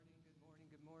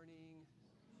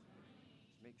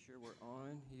Make sure we're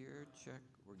on here. Check.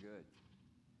 We're good.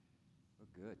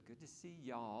 We're good. Good to see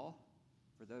y'all.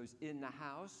 For those in the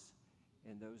house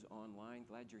and those online,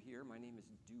 glad you're here. My name is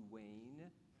Duane.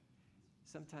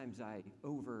 Sometimes I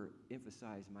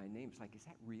overemphasize my name. It's like, is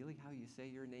that really how you say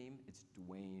your name? It's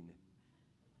Duane.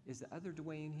 Is the other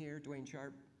Duane here? Duane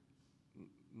Sharp?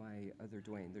 My other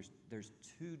Duane. There's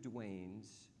two Duanes.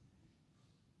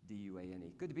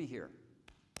 D-U-A-N-E. Good to be here.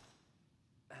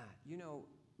 You know,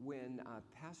 when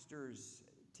pastors,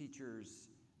 teachers,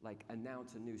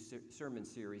 announce a new sermon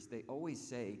series, they always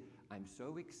say, I'm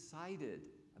so excited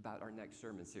about our next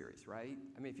sermon series, right?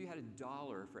 I mean, if you had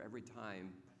 $1 for every time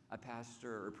a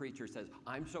pastor or preacher says,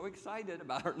 I'm so excited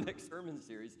about our next sermon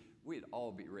series, we'd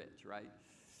all be rich, right?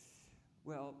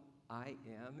 Well, I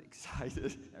am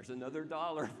excited. There's another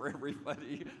 $1 for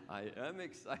everybody. I am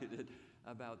excited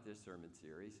about this sermon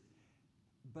series.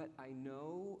 But I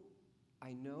know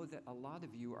that a lot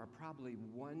of you are probably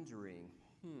wondering,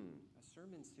 a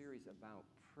sermon series about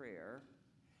prayer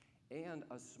and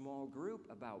a small group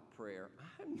about prayer.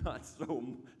 I'm not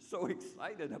so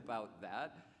excited about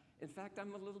that. In fact,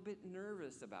 I'm a little bit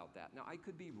nervous about that. Now, I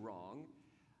could be wrong,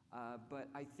 but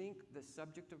I think the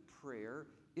subject of prayer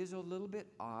is a little bit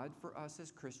odd for us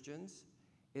as Christians.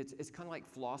 It's kind of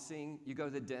like flossing. You go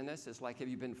to the dentist, it's like, have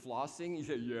you been flossing? You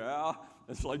say, yeah.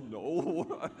 It's like,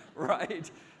 no,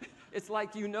 right? It's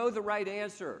like you know the right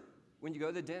answer. When you go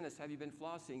to the dentist, have you been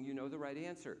flossing? You know the right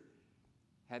answer.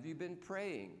 Have you been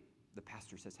praying? The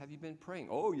pastor says, have you been praying?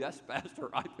 Oh, yes, pastor,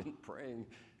 I've been praying.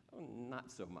 Oh, not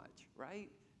so much, right?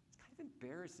 It's kind of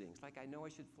embarrassing. It's like I know I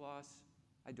should floss.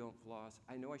 I don't floss.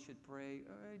 I know I should pray.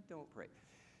 I don't pray.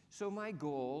 So my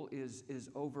goal is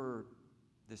over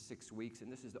the 6 weeks,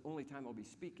 and this is the only time I'll be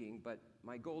speaking, but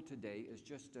my goal today is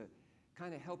just to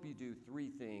kind of help you do 3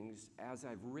 things as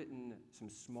I've written some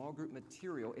small group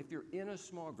material. If you're in a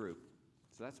small group,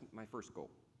 so that's my first goal.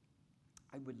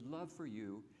 I would love for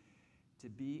you to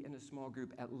be in a small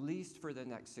group at least for the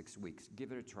next 6 weeks.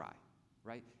 Give it a try,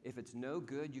 right? If it's no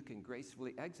good, you can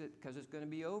gracefully exit because it's going to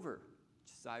be over.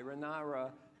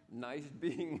 Sayonara. Nice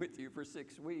being with you for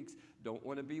 6 weeks. Don't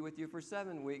want to be with you for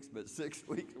 7 weeks, but 6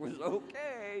 weeks was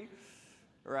okay,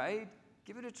 right?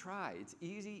 Give it a try. It's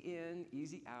easy in,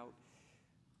 easy out.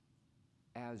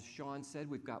 As Sean said,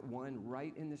 we've got one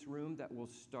right in this room that will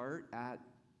start at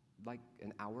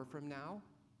an hour from now.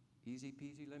 Easy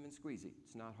peasy lemon squeezy.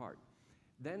 It's not hard.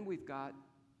 Then we've got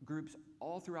groups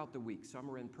all throughout the week.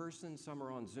 Some are in person, some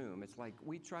are on Zoom. It's like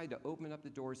we tried to open up the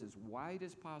doors as wide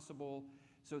as possible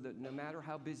so that no matter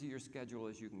how busy your schedule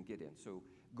is, you can get in. So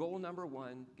goal number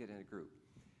 1, get in a group.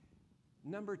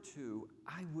 Number 2,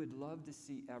 I would love to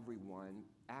see everyone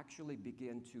actually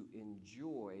begin to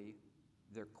enjoy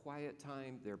their quiet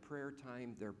time, their prayer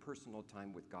time, their personal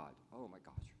time with God. Oh my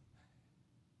gosh.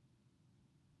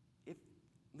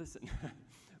 Listen,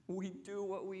 we do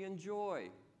what we enjoy,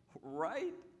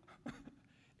 right?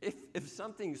 If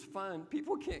something's fun,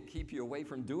 people can't keep you away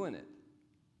from doing it.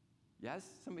 Yes?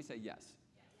 Somebody say yes. Yes.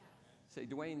 Say,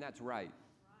 Duane, that's right.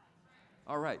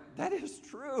 All right, that is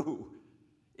true.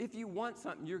 If you want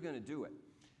something, you're going to do it.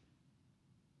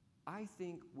 I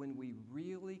think when we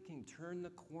really can turn the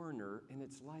corner and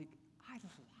it's like, I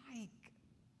like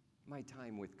my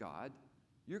time with God,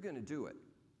 you're going to do it.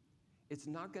 It's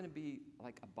not going to be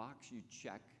like a box you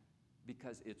check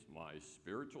because it's my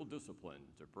spiritual discipline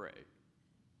to pray.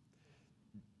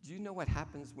 Do you know what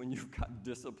happens when you've got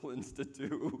disciplines to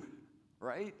do,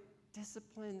 right?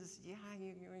 Disciplines, yeah,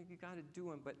 you got to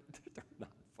do them, but they're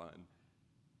not fun.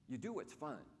 You do what's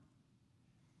fun.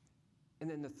 And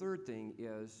then the third thing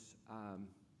is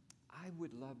I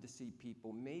would love to see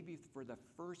people, maybe for the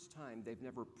first time, they've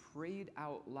never prayed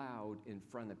out loud in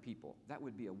front of people. That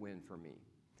would be a win for me.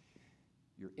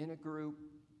 You're in a group,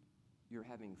 you're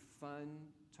having fun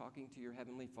talking to your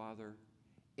Heavenly Father,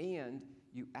 and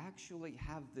you actually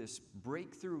have this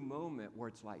breakthrough moment where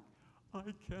it's like, I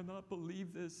cannot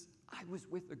believe this. I was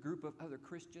with a group of other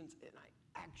Christians, and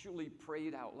I actually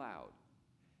prayed out loud.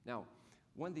 Now,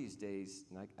 one of these days,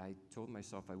 and I told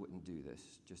myself I wouldn't do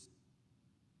this, just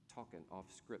talking off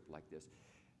script like this.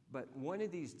 But one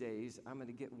of these days, I'm going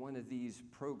to get one of these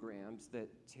programs that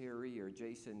Terry or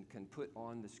Jason can put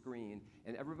on the screen,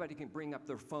 and everybody can bring up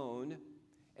their phone,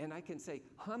 and I can say,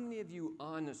 how many of you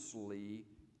honestly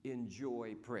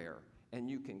enjoy prayer? And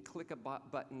you can click a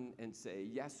button and say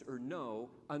yes or no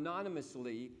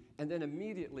anonymously, and then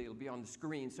immediately it'll be on the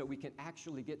screen so we can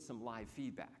actually get some live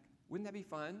feedback. Wouldn't that be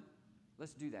fun?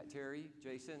 Let's do that. Terry,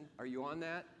 Jason, are you on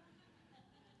that?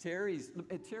 Terry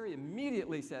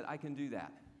immediately said, I can do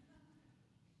that.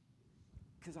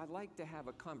 because I like to have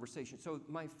a conversation. So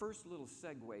my first little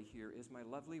segue here is my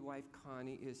lovely wife,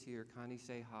 Connie, is here. Connie,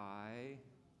 say hi.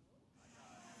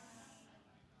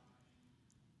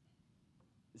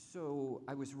 So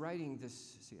I was writing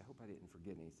this. See, I hope I didn't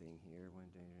forget anything here.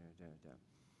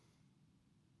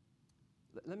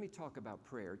 Let me talk about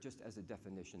prayer just as a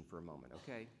definition for a moment,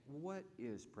 okay? What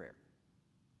is prayer?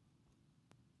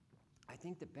 I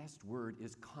think the best word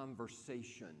is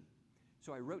conversation.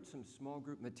 So I wrote some small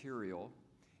group material,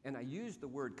 and I used the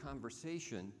word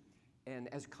conversation, and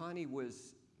as Connie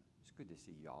was, it's good to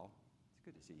see y'all. It's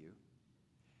good to see you.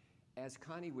 As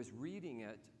Connie was reading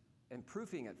it and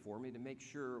proofing it for me to make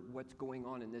sure what's going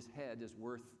on in this head is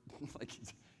worth, like,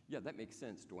 yeah, that makes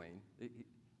sense, Duane.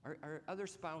 Are other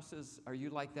spouses, are you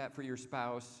like that for your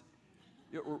spouse?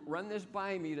 Run this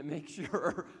by me to make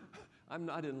sure I'm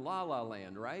not in la-la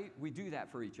land, right? We do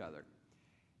that for each other.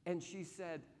 And she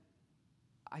said,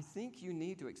 I think you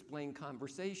need to explain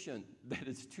conversation, that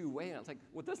it's two-way. And I was like,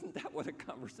 well, isn't that what a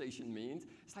conversation means?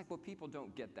 It's like, well, people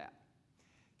don't get that.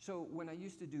 So when I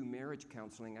used to do marriage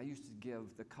counseling, I used to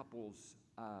give the couples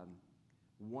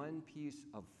one piece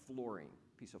of flooring.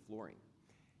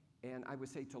 And I would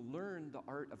say to learn the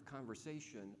art of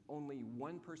conversation, only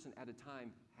one person at a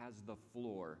time has the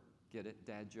floor. Get it?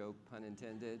 Dad joke, pun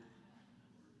intended.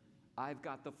 I've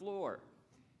got the floor.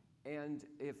 And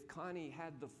if Connie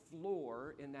had the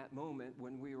floor in that moment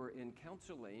when we were in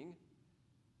counseling,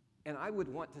 and I would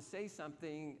want to say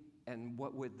something, and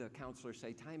what would the counselor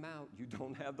say? Time out, you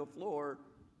don't have the floor,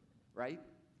 right?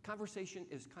 Conversation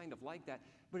is kind of like that,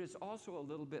 but it's also a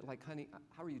little bit like, honey,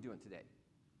 how are you doing today?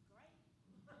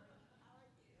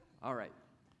 All right.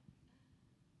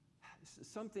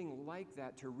 Something like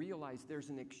that, to realize there's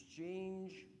an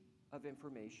exchange of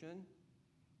information,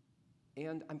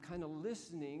 and I'm kind of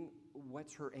listening,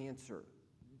 what's her answer?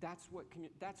 That's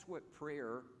what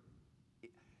prayer,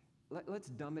 let's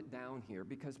dumb it down here,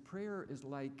 because prayer is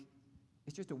like,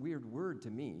 it's just a weird word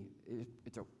to me.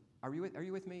 Are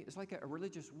you with me? It's like a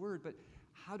religious word, but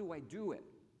how do I do it?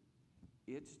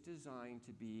 It's designed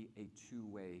to be a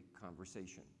two-way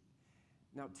conversation.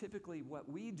 Now, typically what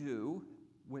we do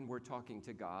when we're talking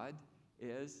to God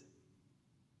is,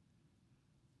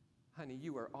 honey,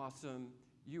 you are awesome.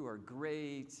 You are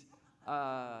great.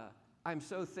 I'm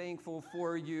so thankful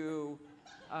for you.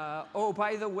 Oh,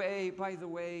 by the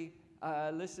way,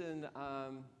 listen,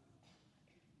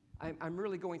 I'm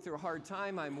really going through a hard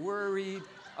time. I'm worried.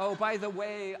 Oh, by the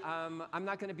way, I'm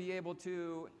not going to be able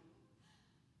to.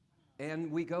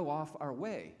 And we go off our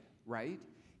way, right?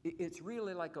 It's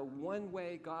really like a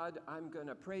one-way, God, I'm going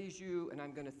to praise you and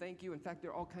I'm going to thank you. In fact,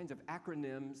 there are all kinds of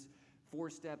acronyms,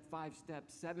 4-step, 5-step,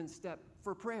 7-step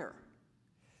for prayer.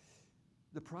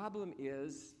 The problem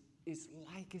is, it's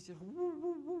just woo,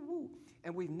 woo, woo, woo.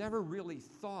 And we've never really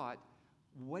thought,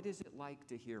 what is it like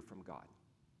to hear from God?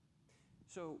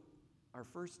 So our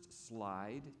first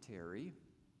slide, Terry,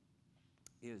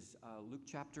 is Luke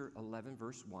chapter 11,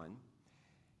 verse 1.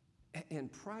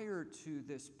 And prior to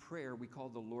this prayer we call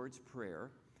the Lord's Prayer,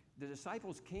 the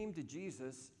disciples came to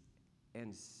Jesus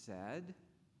and said,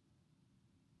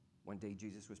 one day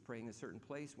Jesus was praying in a certain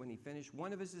place. When he finished,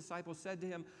 one of his disciples said to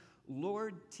him,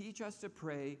 Lord, teach us to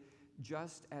pray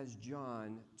just as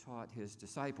John taught his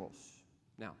disciples.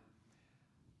 Now,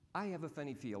 I have a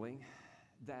funny feeling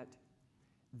that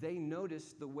they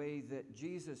noticed the way that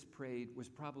Jesus prayed was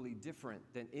probably different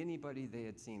than anybody they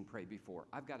had seen pray before.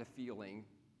 I've got a feeling,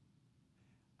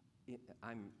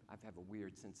 I have a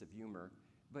weird sense of humor,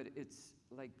 but it's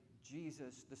like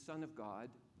Jesus, the Son of God,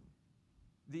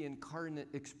 the incarnate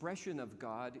expression of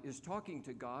God, is talking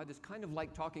to God. It's kind of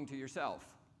like talking to yourself.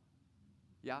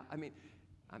 Yeah, I mean,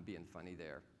 I'm being funny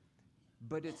there.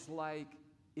 But it's like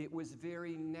it was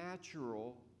very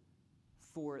natural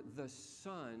for the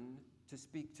Son to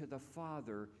speak to the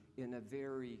Father in a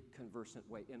very conversant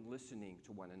way, in listening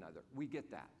to one another. We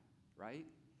get that, right?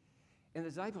 And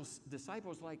the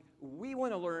disciples like, we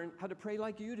want to learn how to pray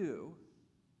like you do.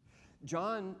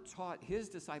 John taught his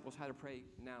disciples how to pray.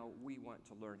 Now we want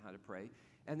to learn how to pray.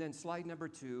 And then slide number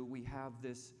 2, we have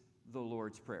the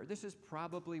Lord's Prayer. This is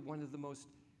probably one of the most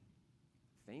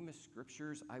famous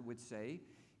scriptures, I would say.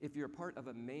 If you're a part of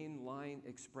a mainline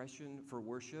expression for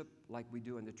worship, like we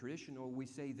do in the traditional, we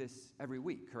say this every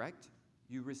week, correct?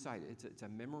 You recite it. It's a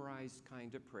memorized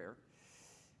kind of prayer.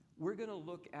 We're going to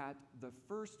look at the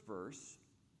first verse,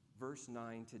 verse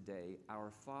 9 today.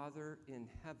 Our Father in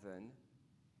heaven,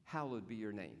 hallowed be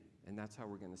your name. And that's how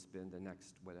we're going to spend the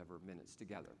next whatever minutes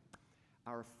together.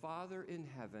 Our Father in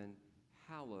heaven,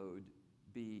 hallowed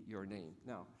be your name.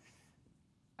 Now,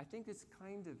 I think it's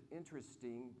kind of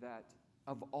interesting that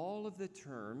of all of the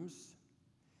terms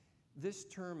This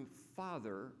term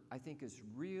Father, I think, is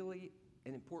really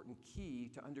an important key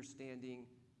to understanding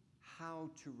how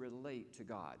to relate to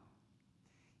God.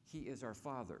 He is our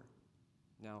Father.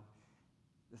 Now,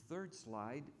 the third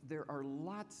slide, there are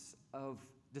lots of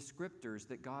descriptors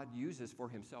that God uses for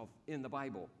himself in the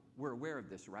Bible. We're aware of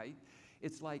this, right?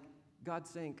 It's like God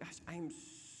saying, gosh,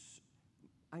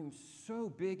 I'm so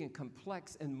big and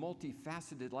complex and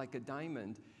multifaceted like a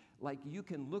diamond. Like you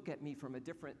can look at me from a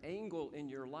different angle in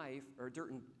your life or a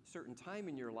certain time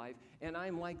in your life, and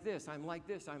I'm like this, I'm like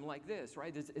this, I'm like this,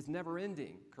 right? It's never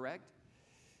ending, correct?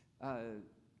 The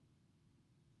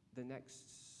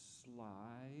next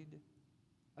slide.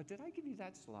 Did I give you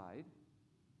that slide?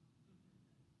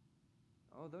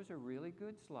 Oh, those are really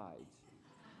good slides.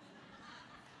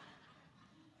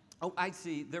 Oh, I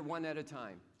see. They're one at a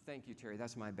time. Thank you, Terry.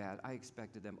 That's my bad. I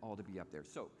expected them all to be up there.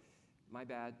 So, my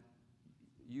bad.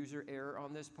 User error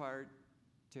on this part.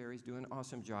 Terry's doing an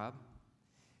awesome job.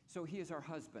 So, he is our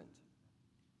husband.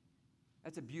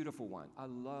 That's a beautiful one. I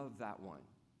love that one.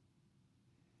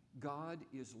 God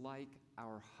is like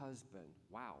our husband.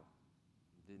 Wow.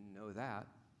 Didn't know that.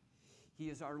 He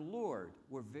is our Lord.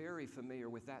 We're very familiar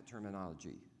with that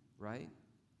terminology, right?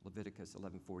 Leviticus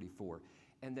 11:44.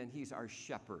 And then he's our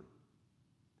shepherd.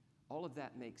 All of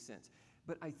that makes sense.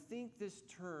 But I think this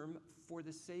term, for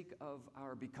the sake of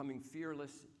our becoming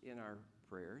fearless in our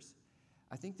prayers,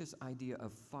 I think this idea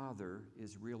of Father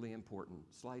is really important.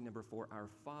 Slide number 4, our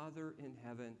Father in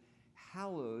heaven,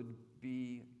 hallowed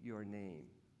be your name.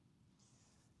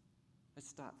 Let's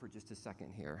stop for just a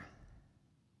second here.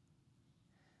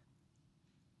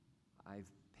 I've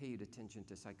paid attention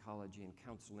to psychology and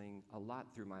counseling a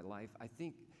lot through my life. I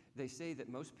think they say that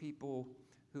most people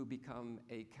who become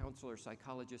a counselor or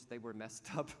psychologist, they were messed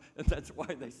up, and that's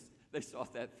why they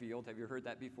sought that field. Have you heard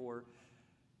that before?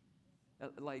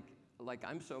 Like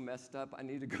I'm so messed up, I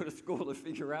need to go to school to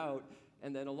figure out,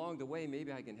 and then along the way,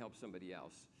 maybe I can help somebody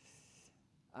else.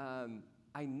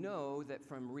 I know that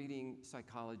from reading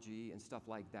psychology and stuff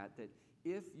like that, that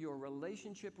if your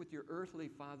relationship with your earthly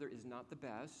father is not the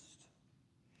best,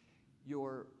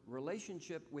 your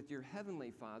relationship with your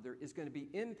heavenly Father is going to be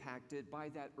impacted by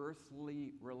that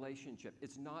earthly relationship.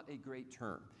 It's not a great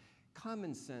term.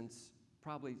 Common sense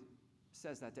probably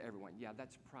says that to everyone. Yeah,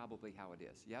 that's probably how it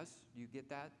is. Yes? You get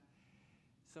that?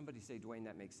 Somebody say, Duane,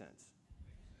 that makes sense.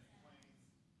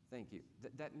 Thank you.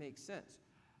 That makes sense.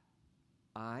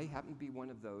 I happen to be one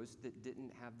of those that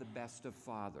didn't have the best of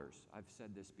fathers. I've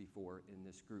said this before in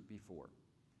this group before.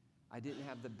 I didn't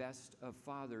have the best of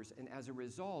fathers, and as a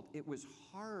result, it was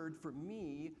hard for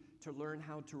me to learn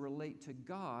how to relate to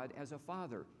God as a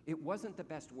father. It wasn't the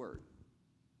best word.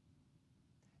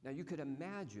 Now, you could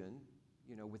imagine,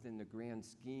 within the grand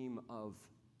scheme of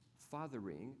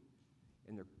fathering,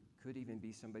 and there could even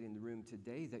be somebody in the room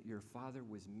today that your father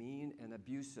was mean and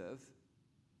abusive,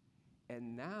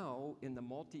 and now, in the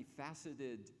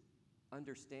multifaceted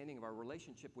understanding of our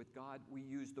relationship with God, we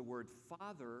use the word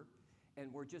father.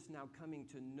 And we're just now coming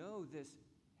to know this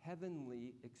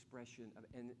heavenly expression of,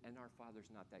 and our Father's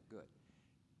not that good.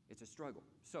 It's a struggle.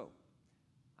 So,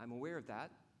 I'm aware of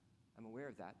that.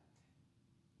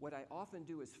 What I often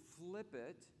do is flip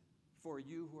it for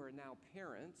you who are now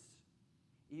parents,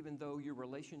 even though your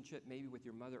relationship maybe with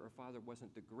your mother or father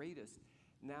wasn't the greatest.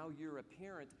 Now you're a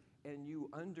parent and you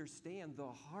understand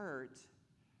the heart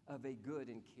of a good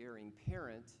and caring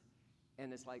parent.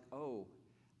 And it's like, oh,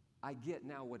 I get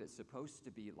now what it's supposed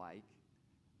to be like.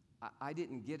 I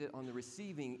didn't get it on the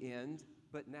receiving end,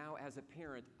 but now as a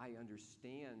parent, I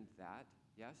understand that.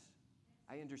 Yes?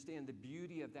 I understand the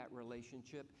beauty of that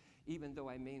relationship, even though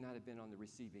I may not have been on the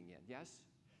receiving end. Yes?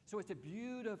 So it's a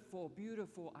beautiful,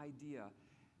 beautiful idea.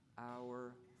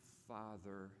 Our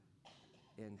Father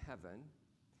in heaven.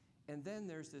 And then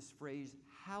there's this phrase,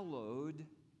 hallowed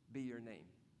be your name.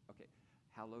 Okay.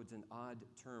 Hallowed's an odd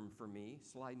term for me.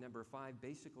 Slide number 5,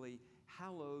 basically,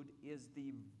 hallowed is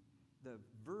the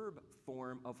verb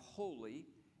form of holy.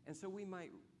 And so we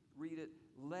might read it,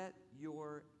 let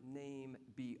your name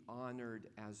be honored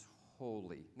as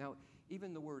holy. Now,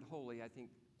 even the word holy, I think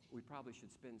we probably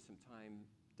should spend some time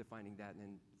defining that, and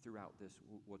then throughout this,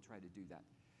 we'll try to do that.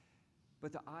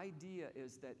 But the idea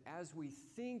is that as we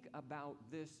think about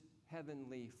this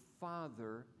heavenly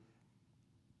Father,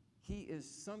 he is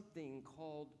something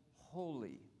called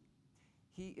holy.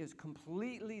 He is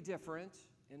completely different,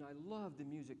 and I love the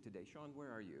music today. Sean,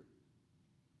 where are you?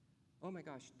 Oh my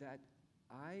gosh, that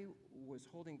I was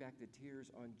holding back the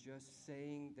tears on just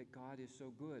saying that God is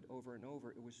so good over and over.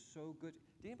 It was so good.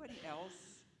 Did anybody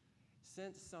else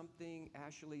sense something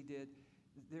Ashley did?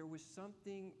 there was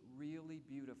something really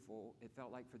beautiful, it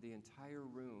felt like, for the entire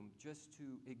room just to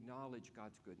acknowledge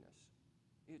God's goodness.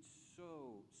 It's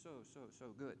so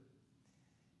good.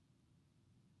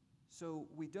 So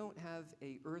we don't have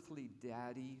a earthly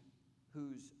daddy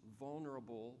who's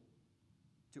vulnerable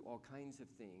to all kinds of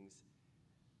things.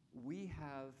 We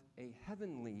have a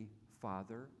heavenly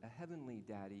Father, a heavenly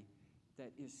daddy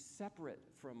that is separate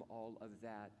from all of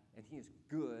that, and he is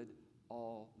good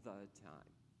all the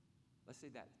time. Let's say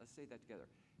that together.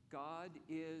 God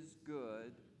is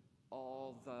good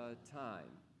all the time.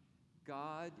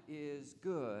 God is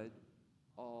good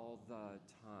all the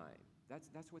time.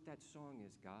 That's what that song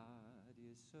is. God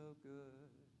is so good.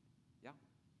 Yeah?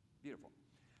 Beautiful.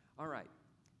 All right.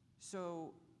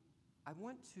 So I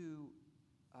want to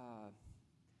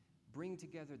bring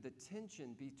together the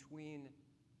tension between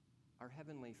our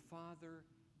Heavenly Father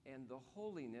and the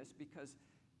holiness, because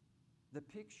the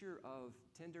picture of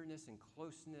tenderness and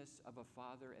closeness of a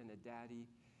father and a daddy,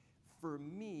 for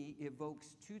me,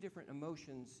 evokes two different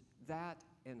emotions, that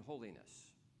and holiness.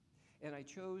 And I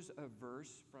chose a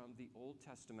verse from the Old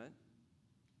Testament,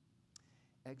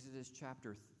 Exodus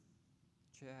chapter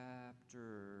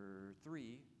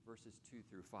 3, verses 2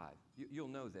 through 5. You'll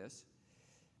know this.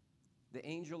 The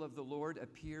angel of the Lord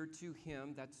appeared to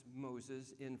him, that's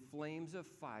Moses, in flames of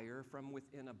fire from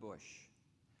within a bush.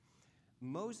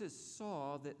 Moses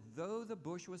saw that though the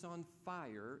bush was on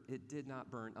fire, it did not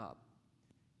burn up.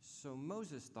 So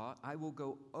Moses thought, I will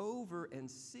go over and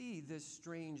see this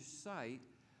strange sight,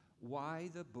 why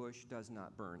the bush does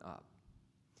not burn up.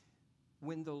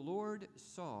 When the Lord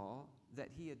saw that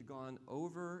he had gone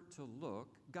over to look,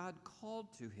 God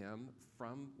called to him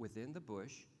from within the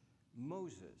bush,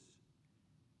 Moses,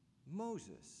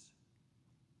 Moses.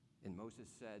 And Moses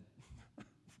said,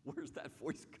 where's that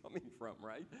voice coming from,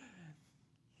 right?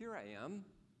 Here I am.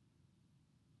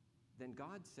 Then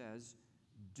God says,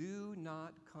 do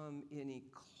not come any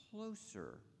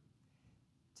closer.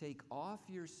 Take off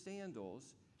your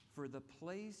sandals, for the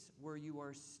place where you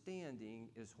are standing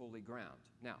is holy ground.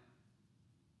 Now,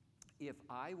 if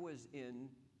I was in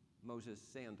Moses'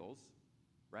 sandals,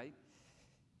 right?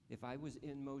 If I was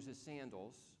in Moses'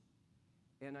 sandals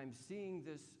and I'm seeing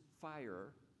this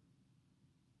fire,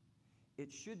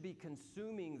 it should be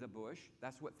consuming the bush.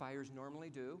 That's what fires normally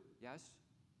do, yes?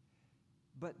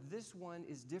 But this one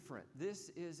is different. This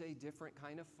is a different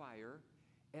kind of fire,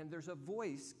 and there's a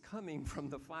voice coming from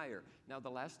the fire. Now, the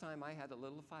last time I had a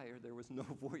little fire, there was no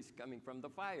voice coming from the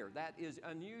fire. That is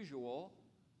unusual,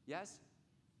 yes?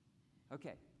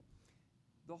 Okay.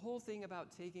 The whole thing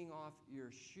about taking off your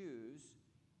shoes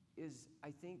is,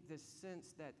 I think, this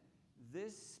sense that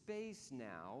this space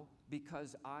now,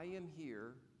 because I am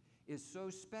here, is so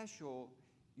special,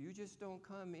 you just don't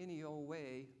come any old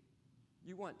way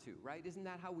you want to, right? Isn't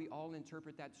that how we all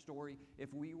interpret that story?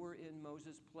 If we were in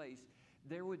Moses' place,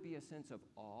 there would be a sense of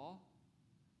awe,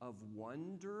 of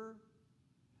wonder,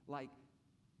 like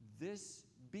this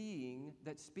being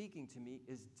that's speaking to me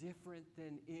is different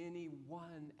than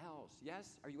anyone else.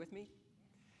 Yes? Are you with me?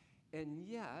 And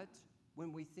yet,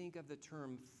 when we think of the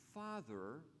term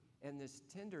Father and this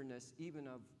tenderness even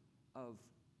of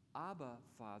Abba,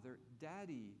 Father,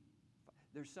 Daddy,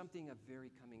 there's something of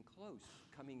very coming close,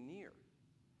 coming near.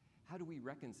 How do we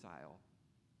reconcile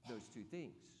those two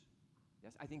things?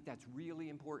 Yes, I think that's really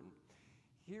important.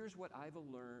 Here's what I've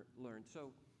learned.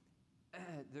 So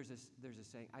there's a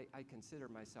saying, I consider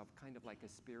myself kind of like a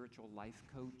spiritual life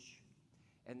coach.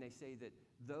 And they say that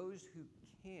those who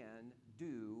can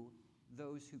do,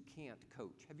 those who can't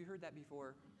coach. Have you heard that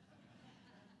before?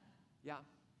 Yeah.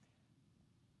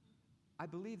 I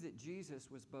believe that Jesus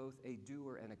was both a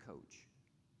doer and a coach.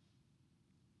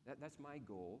 That's my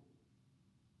goal.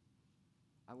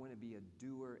 I want to be a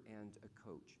doer and a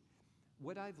coach.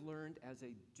 What I've learned as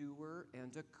a doer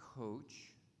and a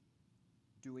coach,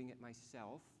 doing it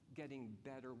myself, getting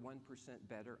better, 1%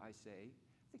 better, I say.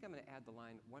 I think I'm going to add the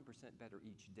line 1% better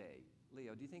each day.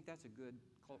 Leo, do you think that's a good,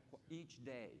 each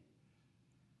day?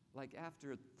 Like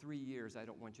after 3 years, I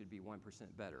don't want you to be 1%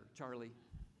 better. Charlie?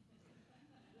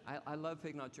 I love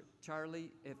picking on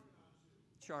Charlie. If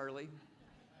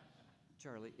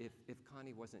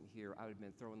Connie wasn't here, I would have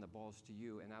been throwing the balls to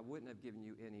you, and I wouldn't have given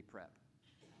you any prep.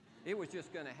 It was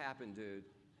just going to happen, dude.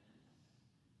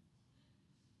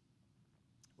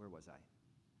 Where was I?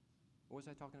 What was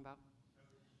I talking about?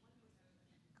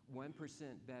 1%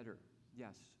 better.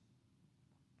 Yes.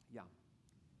 Yeah.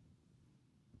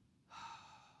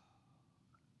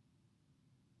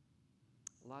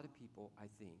 A lot of people, I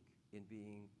think,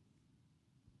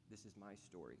 this is my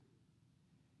story,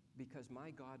 because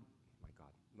my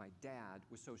dad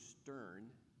was so stern.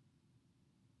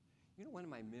 You know, one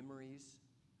of my memories,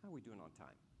 how are we doing on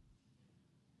time?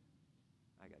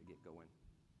 I got to get going.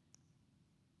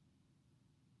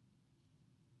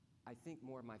 I think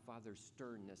more of my father's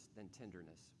sternness than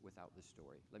tenderness without the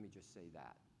story. Let me just say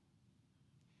that.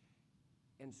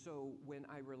 And so when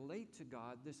I relate to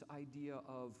God, this idea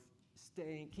of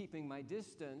keeping my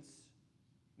distance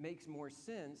makes more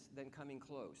sense than coming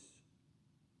close.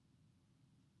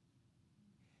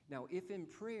 Now, if in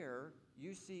prayer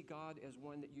you see God as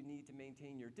one that you need to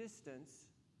maintain your distance,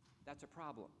 that's a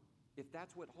problem. If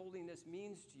that's what holiness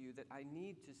means to you, that I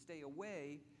need to stay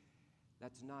away,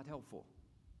 that's not helpful.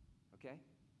 Okay?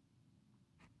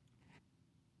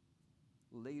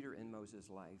 Later in Moses'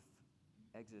 life,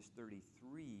 Exodus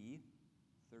 33,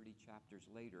 30 chapters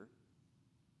later,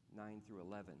 9 through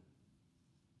 11.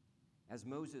 As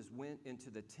Moses went into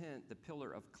the tent, the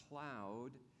pillar of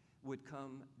cloud would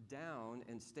come down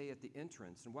and stay at the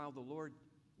entrance. And while the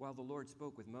Lord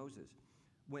spoke with Moses,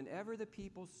 whenever the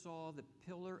people saw the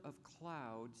pillar of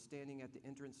cloud standing at the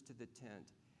entrance to the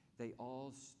tent, they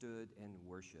all stood and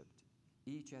worshiped,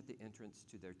 each at the entrance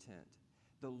to their tent.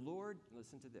 The Lord,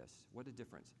 listen to this, what a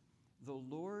difference. The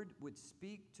Lord would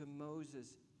speak to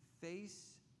Moses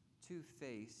face to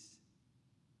face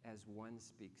as one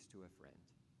speaks to a friend.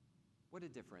 What a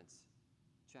difference.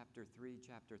 Chapter 3,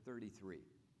 chapter 33.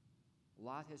 A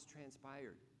lot has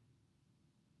transpired.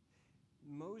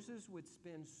 Moses would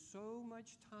spend so much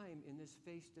time in this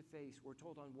face-to-face. We're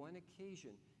told on one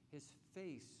occasion his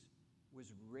face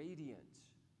was radiant.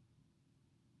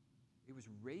 It was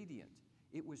radiant.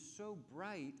 It was so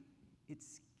bright, it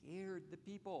scared the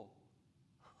people.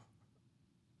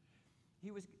 He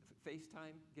was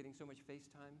FaceTime, getting so much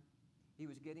FaceTime. He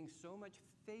was getting so much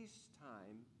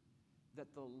FaceTime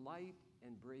that the light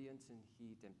and brilliance and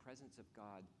heat and presence of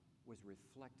God was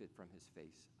reflected from his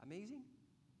face. Amazing?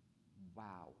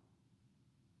 Wow.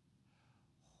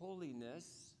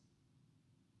 Holiness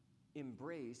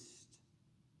embraced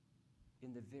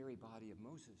in the very body of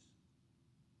Moses.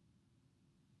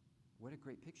 What a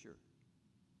great picture.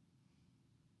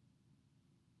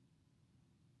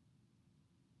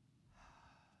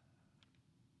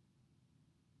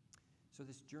 So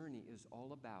this journey is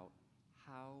all about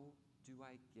how do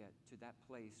I get to that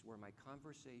place where my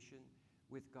conversation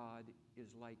with God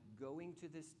is like going to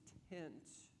this tent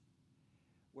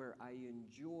where I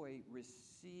enjoy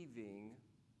receiving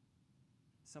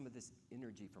some of this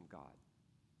energy from God,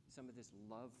 some of this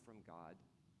love from God,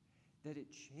 that it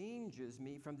changes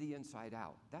me from the inside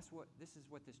out. This is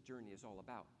what this journey is all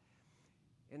about.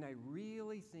 And I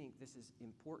really think this is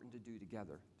important to do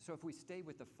together. So if we stay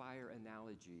with the fire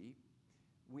analogy,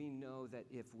 we know that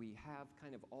if we have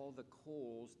kind of all the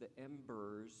coals, the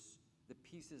embers, the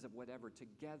pieces of whatever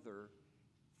together,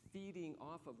 feeding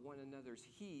off of one another's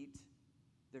heat,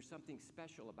 there's something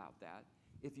special about that.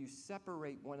 If you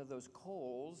separate one of those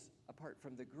coals apart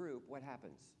from the group, what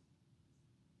happens?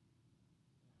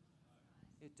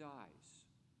 It dies.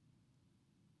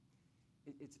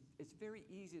 It's very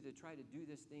easy to try to do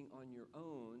this thing on your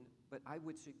own, but I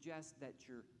would suggest that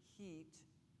your heat,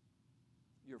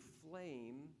 your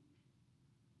flame,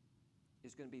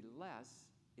 is going to be less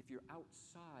if you're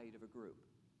outside of a group.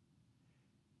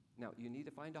 Now, you need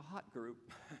to find a hot group,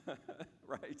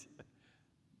 right?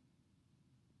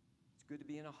 It's good to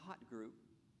be in a hot group.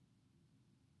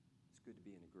 It's good to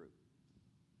be in a group.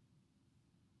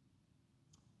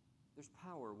 There's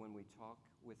power when we talk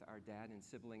with our dad and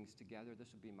siblings together. This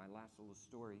will be my last little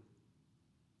story.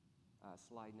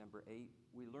 Slide number 8.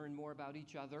 We learn more about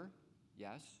each other.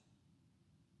 Yes.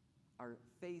 Our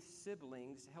faith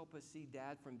siblings help us see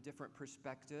Dad from different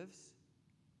perspectives.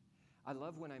 I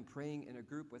love when I'm praying in a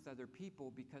group with other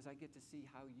people because I get to see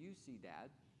how you see Dad.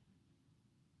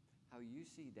 How you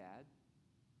see Dad.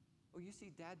 Oh, you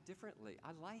see Dad differently.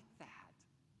 I like that.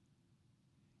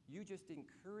 You just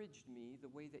encouraged me the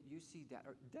way that you see Dad.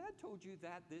 Or, Dad told you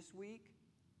that this week?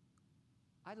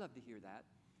 I love to hear that.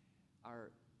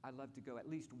 I love to go at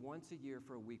least once a year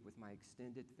for a week with my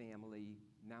extended family.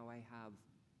 Now I have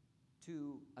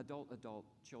 2 adult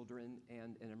children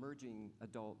and an emerging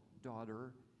adult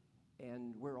daughter,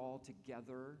 and we're all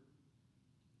together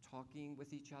talking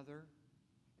with each other,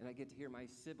 and I get to hear my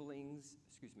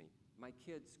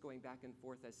kids going back and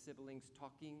forth as siblings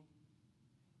talking.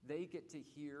 They get to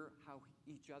hear how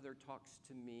each other talks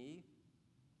to me.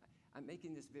 I'm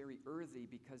making this very earthy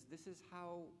because this is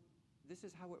how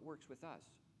it works with us.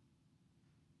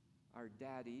 Our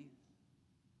daddy,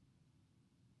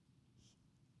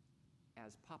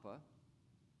 as Papa,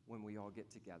 when we all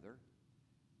get together.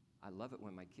 I love it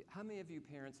when how many of you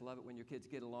parents love it when your kids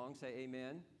get along? Say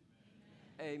amen.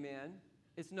 Amen. Amen.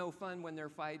 It's no fun when they're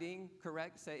fighting,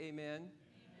 correct? Say amen.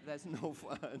 That's no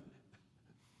fun.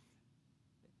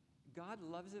 God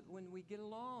loves it when we get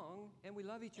along and we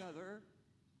love each other.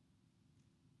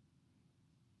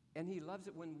 And he loves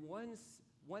it when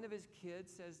one of his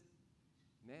kids says,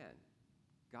 man,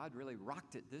 God really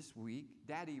rocked it this week.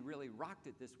 Daddy really rocked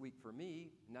it this week for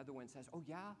me. Another one says, oh,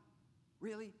 yeah?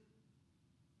 Really?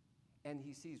 And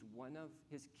he sees one of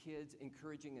his kids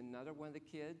encouraging another one of the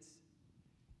kids.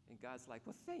 And God's like,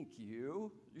 well, thank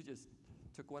you. You just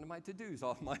took one of my to-dos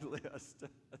off my list.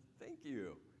 Thank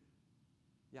you.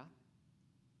 Yeah?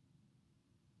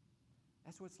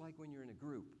 That's what it's like when you're in a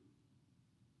group.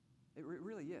 It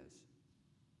really is.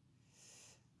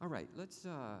 All right,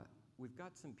 we've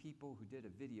got some people who did a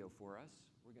video for us.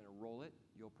 We're going to roll it.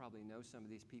 You'll probably know some of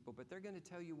these people, but they're going to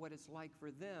tell you what it's like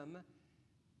for them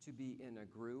to be in a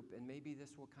group, and maybe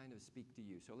this will kind of speak to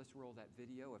you. So let's roll that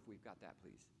video if we've got that,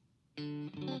 please.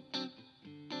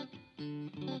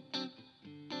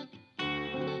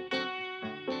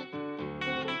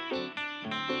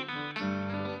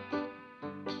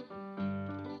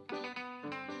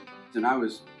 And I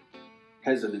was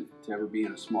hesitant to ever be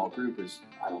in a small group is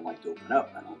I don't like to open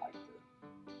up. I don't like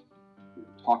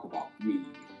to talk about me,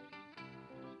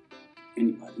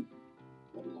 anybody,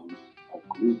 let alone a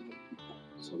group of people.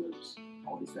 So there's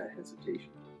always that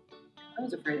hesitation. I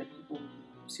was afraid that people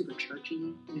were super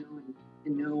churchy,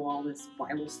 and know all this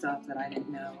Bible stuff that I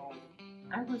didn't know.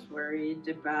 I was worried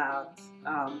about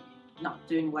not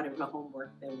doing whatever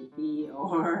homework there would be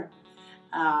or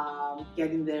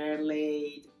getting there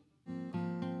late.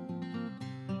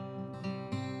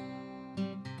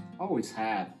 I always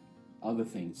had other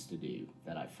things to do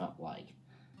that I felt like,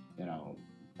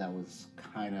 that was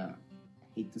kind of,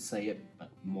 hate to say it, but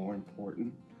more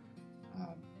important.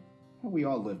 We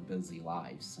all live busy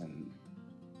lives, and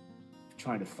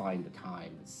trying to find the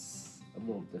time is a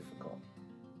little difficult.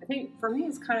 I think for me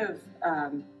it's kind of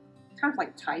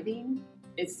like tithing.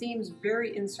 It seems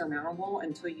very insurmountable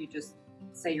until you just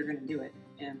say you're going to do it,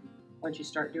 and once you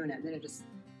start doing it, then it just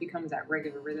becomes that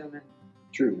regular rhythm. And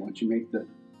True, once you make the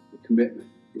commitment,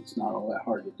 it's not all that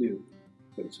hard to do,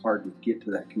 but it's hard to get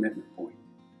to that commitment point.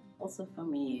 Also for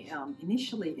me,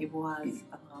 initially it was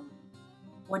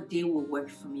what day will work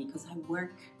for me, because I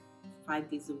work 5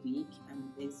 days a week and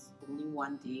there's only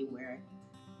one day where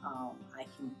I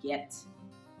can get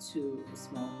to a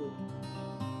small group.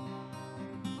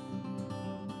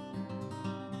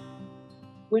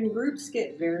 when groups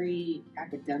get very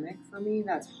academic for me,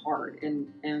 that's hard,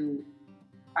 and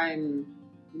I'm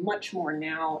much more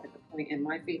now at the point in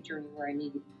my faith journey where I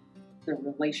need the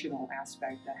relational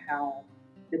aspect of how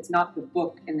it's not the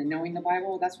book and the knowing the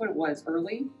Bible. That's what it was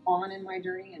early on in my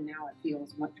journey, and now it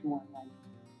feels much more like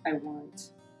I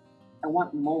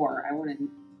want more. I want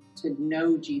to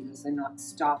know Jesus and not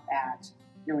stop at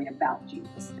knowing about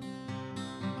Jesus.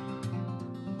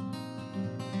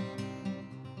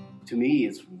 To me,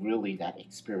 it's really that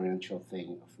experiential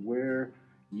thing of where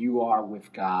you are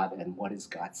with God and what is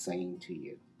God saying to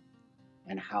you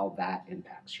and how that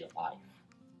impacts your life.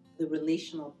 The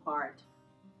relational part,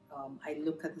 I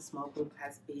look at the small group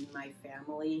as being my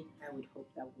family. I would hope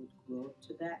that would grow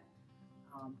to that.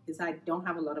 Because I don't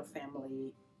have a lot of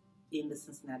family in the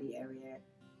Cincinnati area,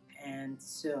 and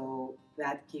so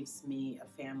that gives me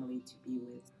a family to be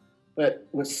with. But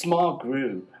with small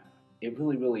group, it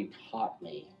really, really taught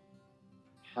me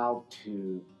how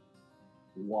to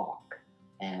walk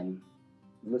and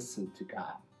listen to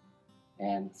God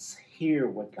and hear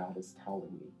what God is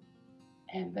telling me,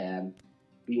 and then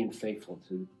being faithful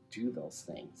to do those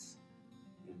things.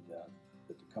 And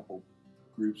with the couple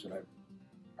groups that I've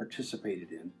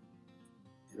participated in,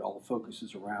 it all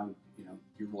focuses around,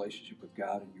 your relationship with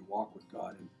God and your walk with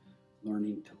God, and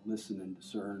learning to listen and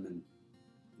discern and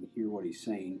hear what He's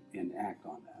saying and act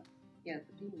on that. Yeah,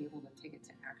 being able to take it to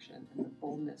action and the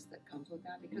boldness that comes with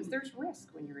that, because there's risk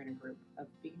when you're in a group of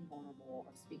being vulnerable,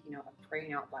 of speaking out, of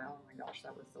praying out loud. Oh my gosh,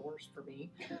 that was the worst for me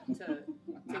to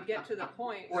get to the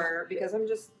point where, because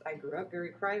I grew up very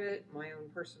private, my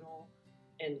own personal,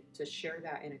 and to share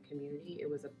that in a community, it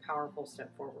was a powerful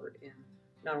step forward in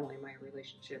not only my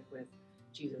relationship with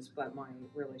Jesus, but my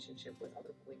relationship with other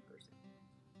believers.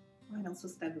 I also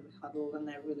started with Huddle, and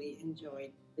I really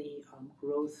enjoyed the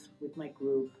growth with my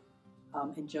group.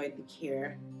 Enjoyed the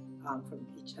care from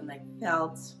each, and I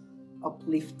felt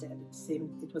uplifted.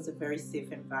 It was a very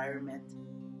safe environment.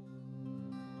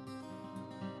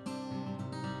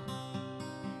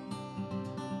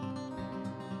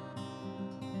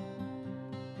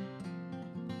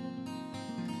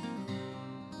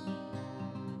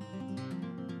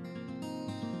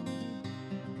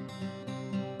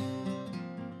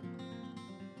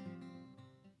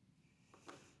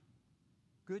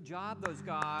 Good job, those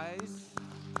guys.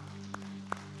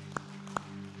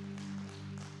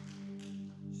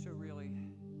 So really,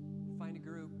 find a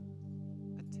group,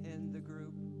 attend the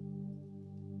group,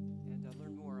 and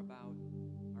learn more about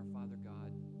our Father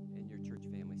God and your church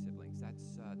family siblings.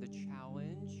 That's the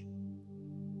challenge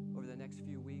over the next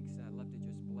few weeks. And I'd love to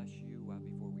just bless you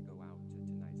before we go out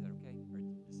tonight. Is that okay? Or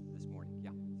this morning?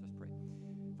 Yeah, let's pray.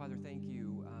 Father, thank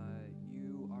you.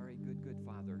 You are a good, good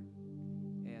Father.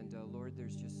 And Lord,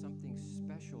 there's just something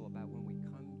special about when we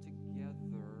come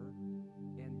together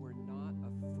and we're not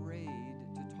afraid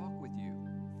to talk with you.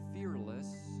 Fearless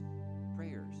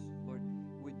prayers. Lord,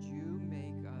 would you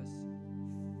make us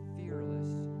fearless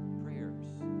prayers?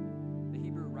 The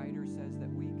Hebrew writer says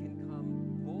that we can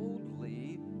come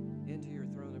boldly into your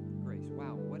throne of grace.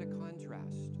 Wow, what a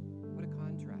contrast. What a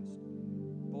contrast.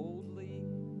 Boldly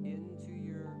into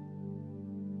your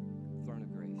throne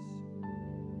of grace.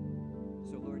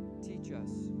 So Lord, teach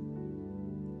us